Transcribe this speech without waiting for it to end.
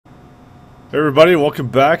Hey everybody, welcome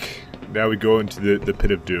back. Now we go into the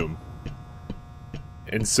pit of doom.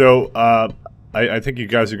 And so, I think you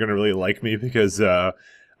guys are going to really like me because,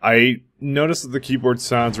 I noticed that the keyboard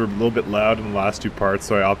sounds were a little bit loud in the last two parts,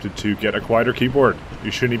 so I opted to get a quieter keyboard.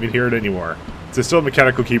 You shouldn't even hear it anymore. It's still a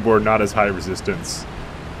mechanical keyboard, not as high resistance,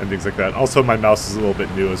 and things like that. Also, my mouse is a little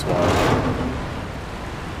bit new as well.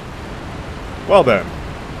 Well then.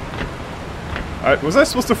 Was I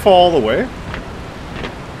supposed to fall all the way?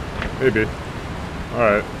 Maybe.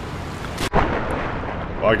 Alright.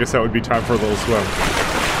 Well, I guess that would be time for a little swim.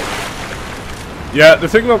 Yeah, the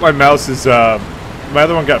thing about my mouse is, my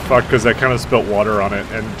other one got fucked because I kind of spilt water on it,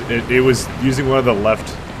 and it was using one of the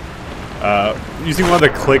using one of the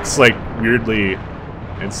clicks, like, weirdly,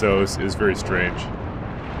 and so it was very strange.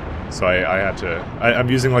 So I had to... I'm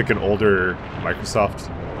using, like, an older Microsoft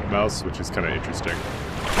mouse, which is kind of interesting.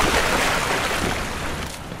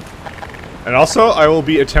 And also, I will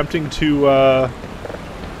be attempting to,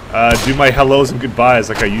 do my hellos and goodbyes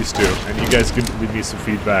like I used to, and you guys can leave me some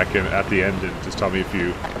feedback at the end and just tell me if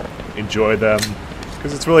you enjoy them,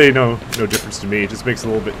 because it's really no difference to me. It just makes it a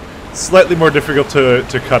little bit slightly more difficult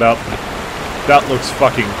to cut up. That looks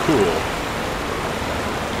fucking cool.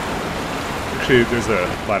 Actually, there's a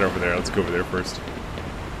ladder over there. Let's go over there first.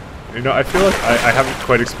 You know, I feel like I haven't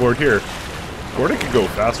quite explored here. Gordon could go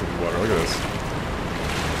faster with water. Look at this.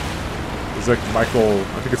 It's like Michael.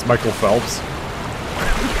 I think it's Michael Phelps.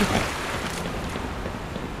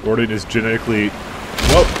 Gordon is genetically...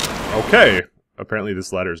 Whoa! Okay! Apparently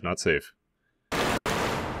this ladder is not safe.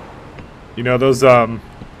 You know, those,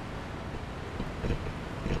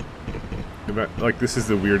 like, this is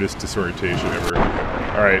the weirdest disorientation ever.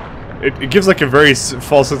 Alright. It gives, like, a very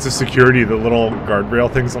false sense of security, the little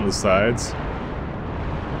guardrail things on the sides.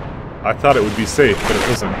 I thought it would be safe, but it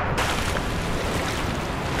wasn't.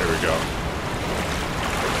 There we go.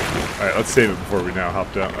 Alright, let's save it before we now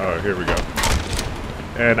hop down. Oh, here we go.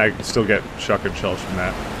 And I still get shotgun shells from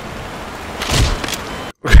that.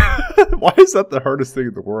 Why is that the hardest thing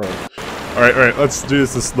in the world? Alright, let's do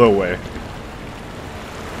this the slow way.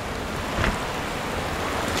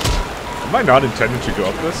 Am I not intending to go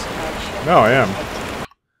up this? No, I am.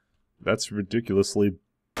 That's ridiculously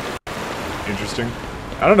interesting.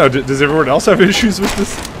 I don't know, does everyone else have issues with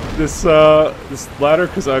this ladder?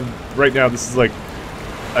 Because right now, this is like...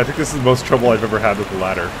 I think this is the most trouble I've ever had with the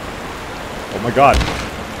ladder. Oh my god.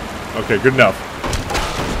 Okay, good enough.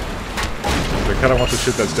 I kind of want the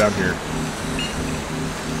shit that's down here.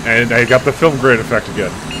 And I got the film grain effect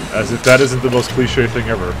again. As if that isn't the most cliche thing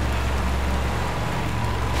ever.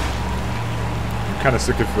 I'm kind of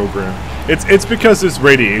sick of film grain. It's because there's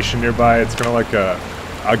radiation nearby. It's kind of like a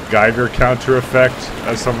Geiger counter effect,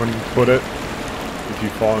 as someone put it. If you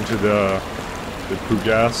fall into the poo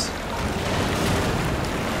gas.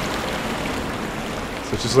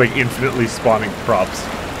 So it's just like infinitely spawning props.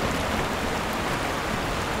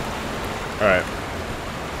 Alright.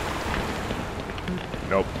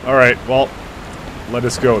 Nope. Alright, well, let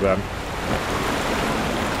us go then.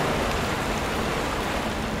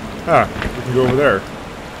 Huh, we can go over there.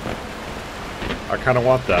 I kind of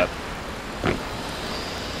want that.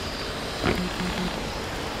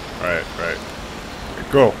 Right.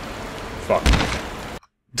 Go. Fuck.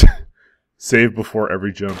 Save before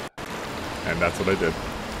every jump. And that's what I did.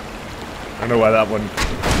 I don't know why that one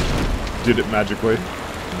did it magically.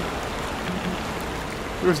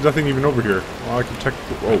 There's nothing even over here. Well, I can check.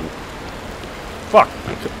 Whoa. Fuck.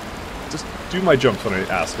 Just do my jumps when I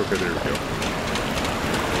ask. Okay, there we go.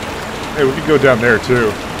 Hey, we could go down there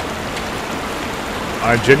too.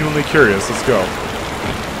 I'm genuinely curious. Let's go.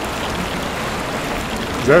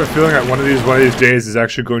 Because I have a feeling that one of these days is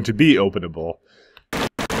actually going to be openable.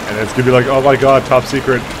 And it's gonna be like, oh my god, top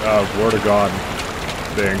secret Word of God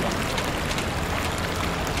thing.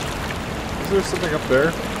 Is there something up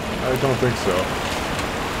there? I don't think so.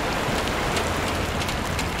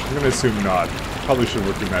 I'm gonna assume not. Probably should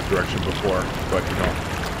have looked in that direction before, but you know.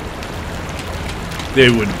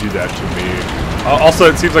 They wouldn't do that to me.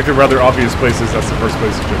 Also, it seems like in rather obvious places, that's the first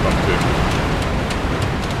place to jump up to.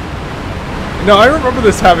 No, I remember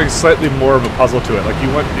this having slightly more of a puzzle to it. Like,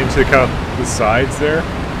 you went into kind of the sides there.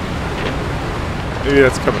 Maybe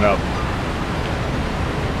that's coming up.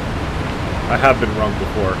 I have been wrong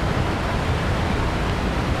before.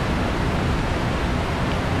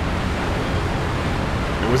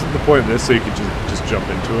 Wasn't the point of this so you could just jump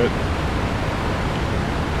into it?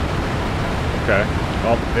 Okay.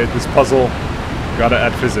 Well, this puzzle gotta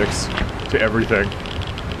add physics to everything.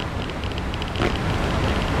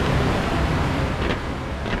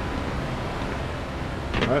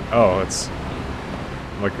 What? Oh, it's...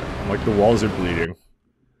 I'm like the walls are bleeding.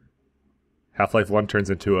 Half-Life 1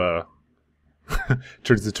 turns into a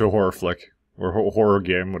turns into a horror flick or horror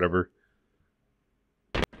game, whatever.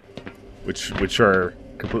 Which are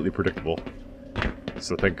completely predictable.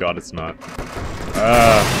 So thank God it's not.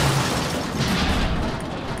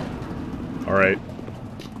 Alright.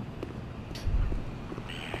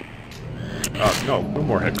 Oh, no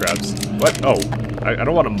more head crabs. What? Oh, I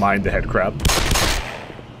don't want to mind the head crab.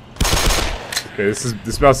 Okay,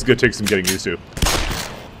 this mouse is gonna take some getting used to.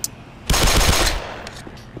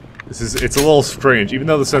 It's a little strange, even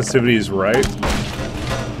though the sensitivity is right.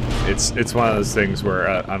 It's one of those things where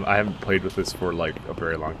I haven't played with this for like a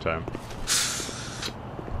very long time.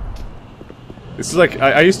 This is like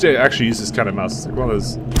I used to actually use this kind of mouse. It's like one of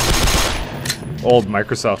those old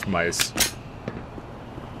Microsoft mice.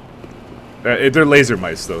 They're laser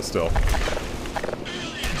mice though, still.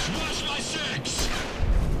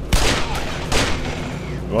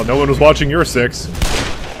 Well, no one was watching your 6.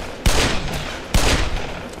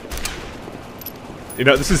 You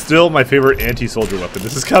know, this is still my favorite anti-soldier weapon.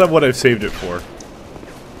 This is kind of what I've saved it for.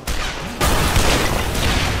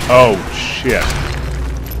 Oh, shit.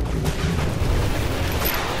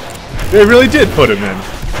 They really did put him in.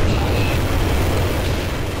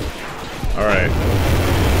 Alright.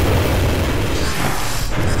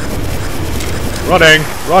 Running!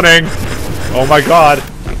 Running! Oh my god!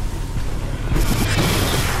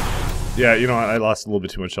 Yeah, you know what, I lost a little bit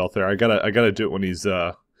too much health there. I gotta do it when he's,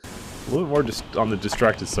 a little more just on the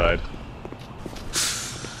distracted side.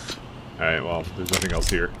 Alright, well, there's nothing else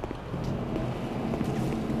here.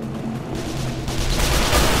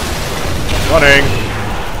 Running!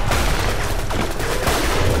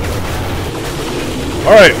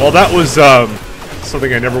 Alright, well that was,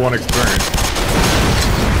 something I never want to experience.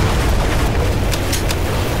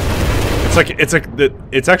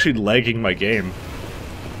 It's actually lagging my game.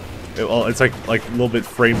 It's like a little bit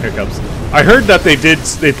frame hiccups. I heard that they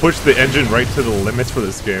pushed the engine right to the limits for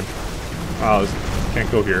this game. Oh, can't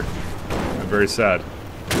go here. I'm very sad.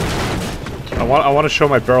 I want to show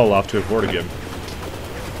my barrel off to a board again,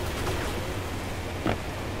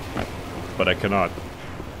 but I cannot.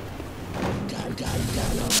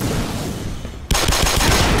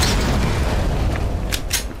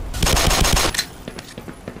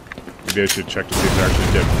 Maybe I should check to see if they're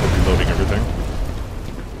actually dead before reloading everything.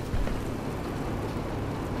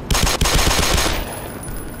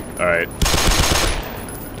 Alright.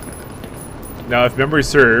 Now, if memory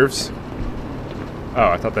serves... Oh,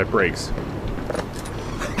 I thought that breaks.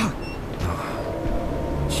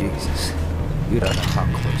 Oh, Jesus. You don't know how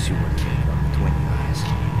close you were to getting up between your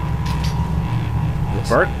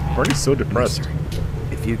eyes. Barney's so depressed. Mister,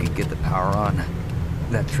 if you can get the power on,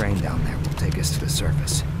 that train down there will take us to the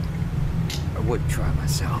surface. I would try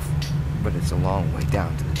myself, but it's a long way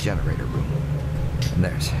down to the generator room. And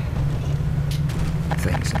there's...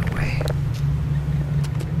 things in the way.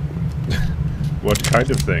 What kind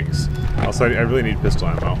of things? Also, I really need pistol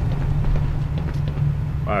ammo.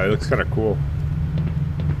 Wow, it looks kind of cool.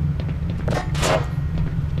 Well,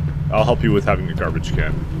 I'll help you with having a garbage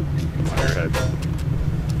can on your head.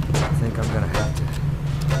 I think I'm gonna have to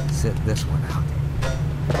sit this one out.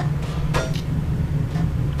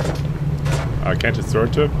 I can't just throw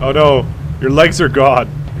it to him? Oh no! Your legs are gone!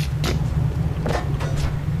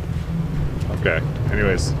 Okay,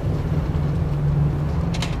 anyways.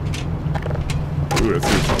 Ooh, let's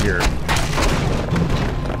see what's from here.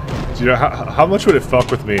 Do you know, how much would it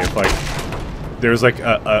fuck with me if, like, there was, like,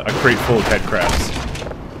 a crate full of head crabs?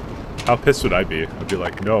 How pissed would I be? I'd be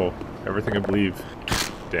like, no, everything I believe.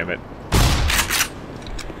 Damn it.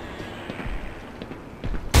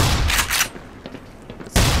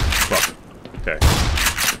 Fuck. Okay.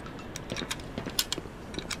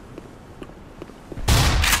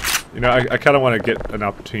 You know, I kind of want to get an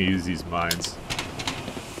opportunity to use these mines.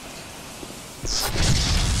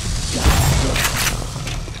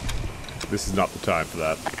 This is not the time for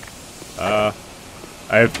that.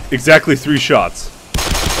 I have exactly 3 shots.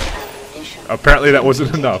 Apparently that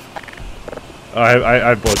wasn't enough.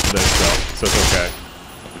 I busted it, so it's okay.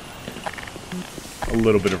 A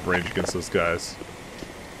little bit of range against those guys.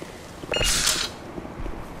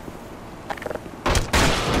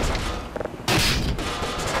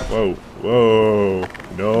 Whoa, whoa.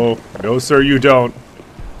 No, no sir, you don't.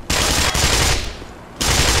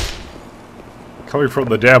 Coming from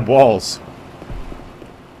the damn walls.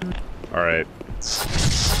 Alright.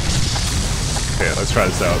 Okay, let's try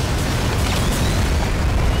this out.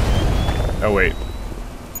 Oh, wait.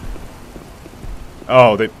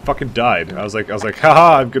 Oh, they fucking died. I was like,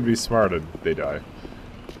 haha, I'm gonna be smart, and they die.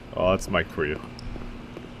 Oh, that's Mike for you.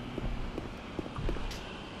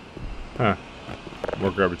 Huh.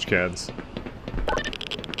 More garbage cans.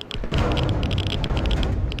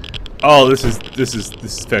 Oh, this is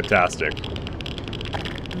fantastic.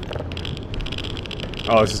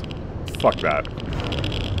 Oh, this is fuck that.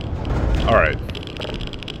 All right.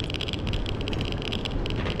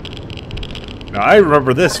 Now I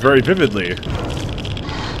remember this very vividly.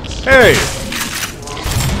 Hey,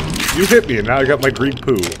 you hit me, and now I got my green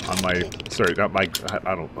poo on my. Sorry, not my.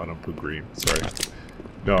 I don't poo green. Sorry.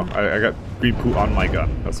 No, I got green poo on my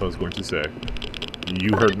gun. That's what I was going to say.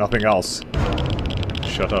 You heard nothing else.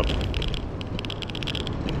 Shut up.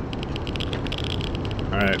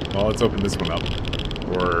 Alright, well, let's open this one up.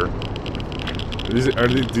 Or... do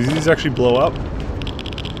these actually blow up?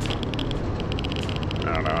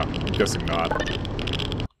 I don't know. I'm guessing not.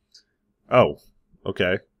 Oh.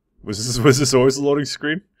 Okay. Was this always a loading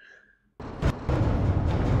screen?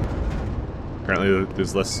 Apparently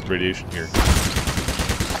there's less radiation here.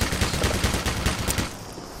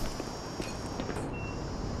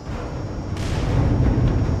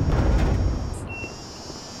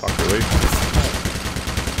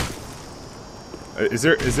 Is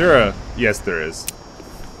there a... Yes, there is.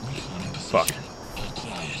 Fuck.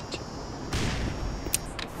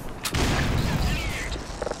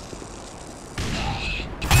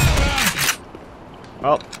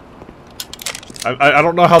 Well... I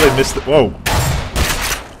don't know how they missed the... Whoa!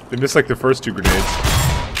 They missed like the first 2 grenades.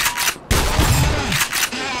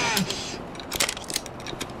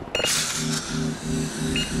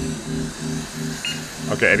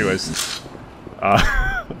 Okay, anyways.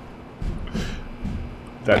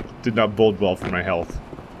 That did not bode well for my health.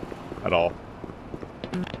 At all.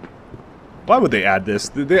 Why would they add this?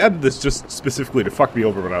 They added this just specifically to fuck me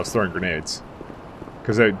over when I was throwing grenades.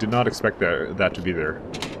 Because I did not expect that to be there.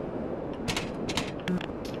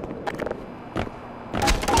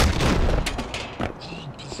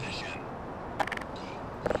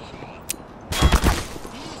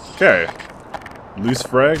 Okay. Loose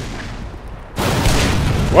frag.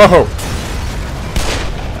 Whoa!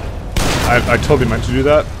 I totally meant to do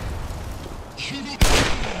that.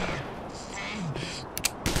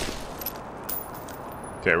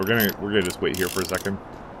 Okay, we're gonna just wait here for a second.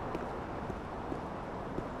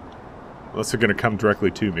 Unless they're gonna come directly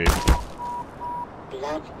to me.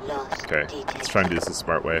 Okay, let's try and do this the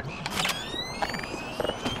smart way.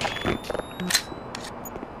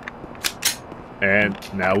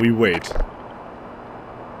 And now we wait.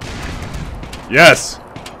 Yes!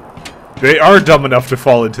 They are dumb enough to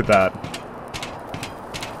fall into that.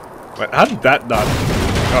 But how did that not...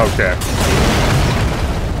 Okay.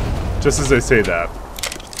 Just as I say that.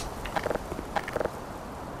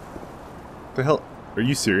 The hell? Are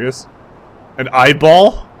you serious? An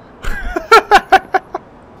eyeball?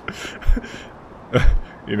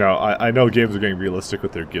 You know, I know games are getting realistic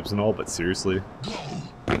with their gibs and all, but seriously?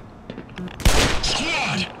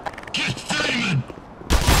 Squad! Get Freeman!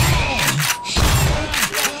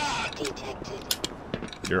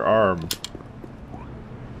 Your arm.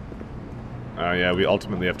 Oh yeah, we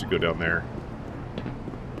ultimately have to go down there.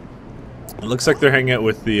 It looks like they're hanging out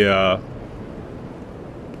with the,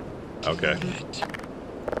 Okay.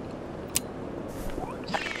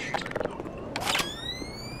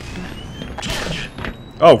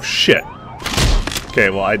 Oh shit!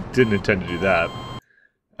 Okay, well I didn't intend to do that.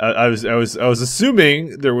 I was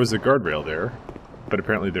assuming there was a guardrail there, but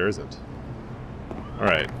apparently there isn't. All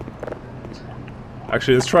right.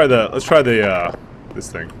 Actually, let's try the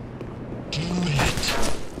this thing.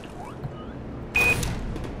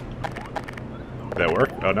 Did that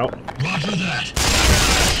work? Oh no.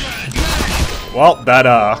 Well, that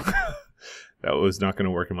that was not going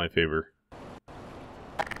to work in my favor.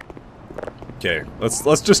 Okay,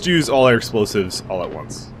 let's just use all our explosives all at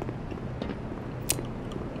once.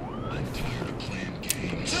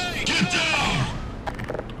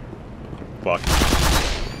 Fuck.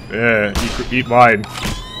 Yeah, eat mine.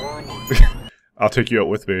 I'll take you out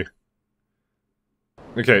with me.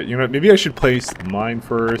 Okay, you know what, maybe I should place mine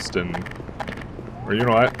first and... Or you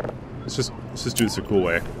know what? Let's just do this a cool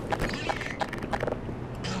way.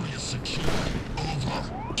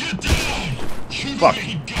 Fuck.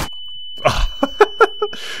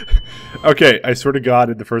 Okay, I swear to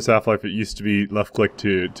God, in the first Half-Life, it used to be left click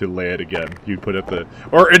to lay it again. You'd put it the...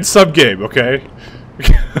 Or in some game, okay?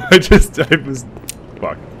 I was...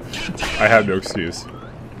 Fuck. I have no excuse.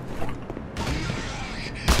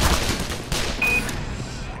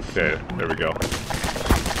 Okay, there we go.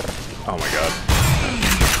 Oh my God.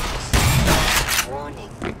 Warning.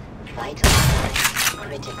 Vital signs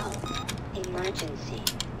critical. Emergency.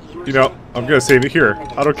 You know, I'm gonna save it here.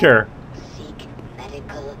 I don't care. Seek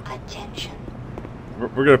medical attention.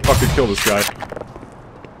 We're gonna fucking kill this guy.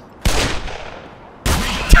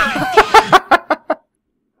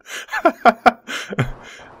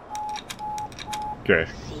 Okay.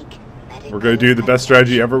 Seek We're gonna do the best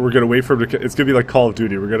strategy ever. We're gonna wait for him to. It's gonna be like Call of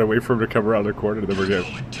Duty. We're gonna wait for him to come around the corner, and then we're gonna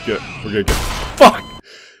get. Fuck!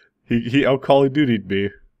 He out Call of Dutied me.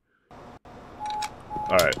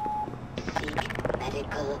 All right. Seek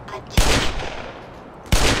medical attention.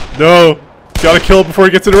 No! Gotta kill him before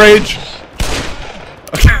he gets in range!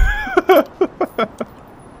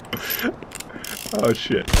 Oh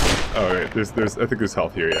shit. Alright, there's I think there's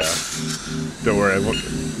health here, yeah. Don't worry,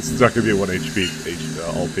 this is not gonna be a 1 HP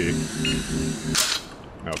LP.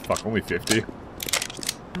 Oh fuck, only 50?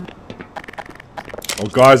 Oh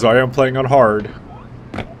guys, I am playing on hard.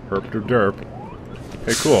 Herp to derp.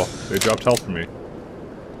 Hey cool, they dropped health for me.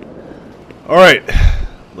 Alright,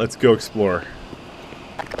 let's go explore.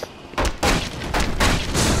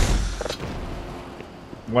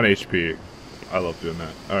 One HP. I love doing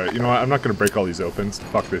that. Alright, you know what? I'm not gonna break all these opens.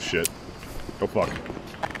 Fuck this shit. Oh fuck.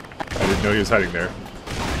 I didn't know he was hiding there.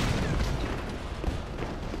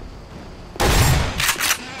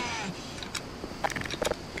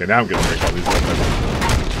 Okay, now I'm gonna break all these opens.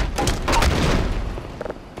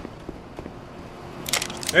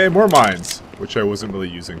 Hey, more mines! Which I wasn't really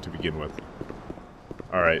using to begin with.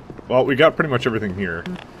 Alright. Well, we got pretty much everything here.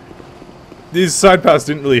 These side paths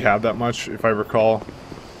didn't really have that much, if I recall.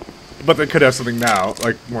 But they could have something now,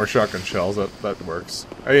 like more shotgun shells. That works.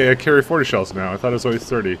 Hey, I carry 40 shells now. I thought it was always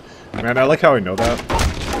 30. Man, I like how I know that.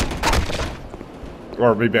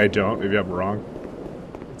 Or maybe I don't. Maybe I'm wrong.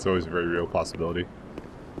 It's always a very real possibility.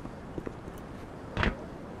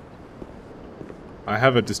 I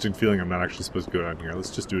have a distinct feeling I'm not actually supposed to go down here. Let's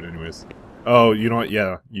just do it anyways. Oh, you know what?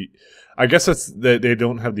 Yeah. I guess that's they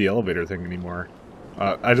don't have the elevator thing anymore.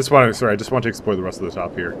 I just want to explore the rest of the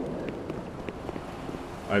top here.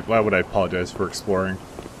 Why would I apologize for exploring?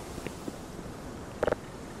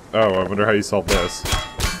 Oh, I wonder how you solve this.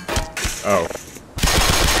 Oh.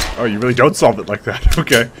 Oh, you really don't solve it like that.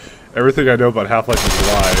 Okay. Everything I know about Half-Life is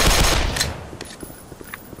a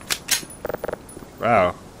lie.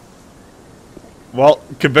 Wow. Well,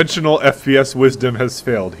 conventional FPS wisdom has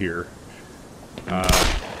failed here.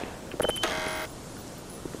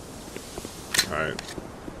 Alright.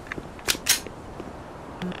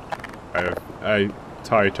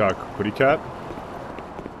 I talk Hoodie Cat?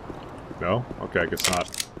 No? Okay, I guess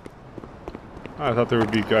not. Oh, I thought there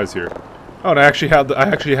would be guys here. Oh, and I actually have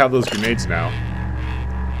those grenades now.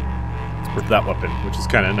 With that weapon, which is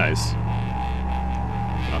kind of nice.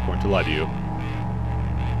 I'm not going to lie to you.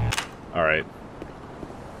 Alright.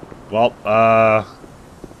 Well,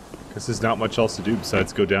 guess there's not much else to do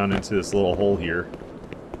besides go down into this little hole here.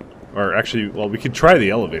 Or actually, well, we could try the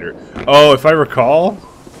elevator. Oh, if I recall...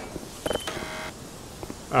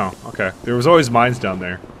 Oh, okay. There was always mines down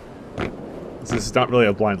there. This is not really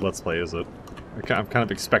a blind Let's Play, is it? I'm kind of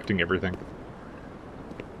expecting everything.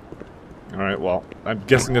 Alright, well, I'm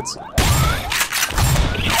guessing it's...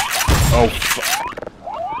 Oh, fuck.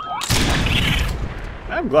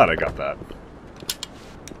 I'm glad I got that.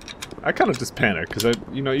 I kind of just panicked, because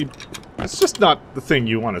it's just not the thing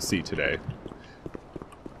you want to see today.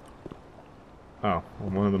 Oh, well,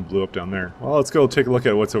 one of them blew up down there. Well, let's go take a look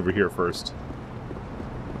at what's over here first.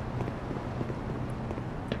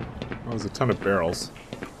 Oh, there's a ton of barrels.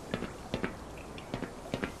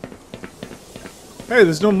 Hey,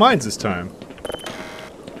 there's no mines this time.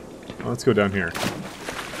 Well, let's go down here.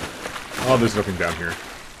 Oh, there's nothing down here.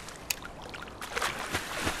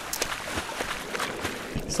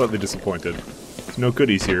 Slightly disappointed. There's no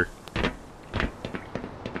goodies here.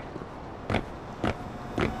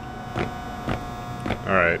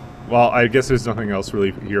 Alright. Well, I guess there's nothing else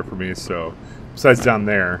really here for me, so... Besides down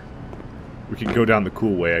there, we can go down the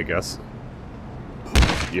cool way, I guess.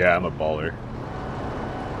 Yeah, I'm a baller.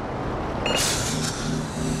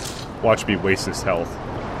 Watch me waste this health.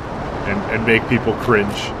 And make people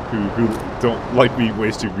cringe who don't like me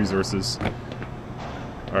wasting resources.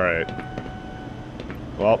 Alright.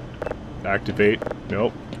 Well, activate.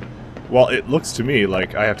 Nope. Well, it looks to me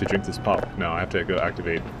like I have to drink this pop. No, I have to go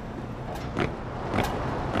activate.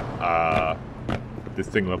 This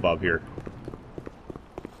thingamabob here.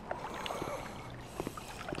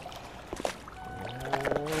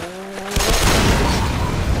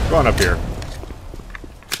 Go on up here.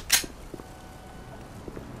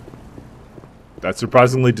 That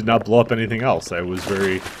surprisingly did not blow up anything else. I was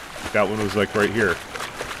very... That one was like right here.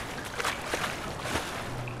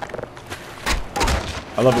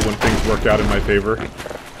 I love it when things work out in my favor.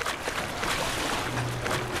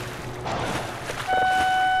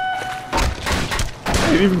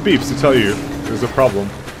 It even beeps to tell you there's a problem.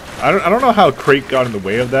 I don't know how Crate got in the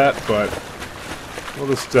way of that, but we'll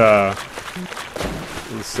just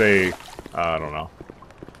let's say I don't know.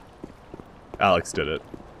 Alex did it.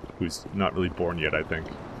 Who's not really born yet, I think.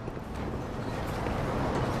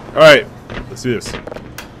 Alright, let's do this.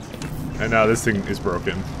 And now this thing is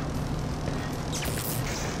broken.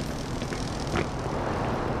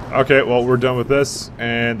 Okay, well, we're done with this,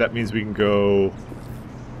 and that means we can go...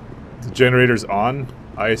 The generator's on,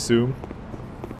 I assume.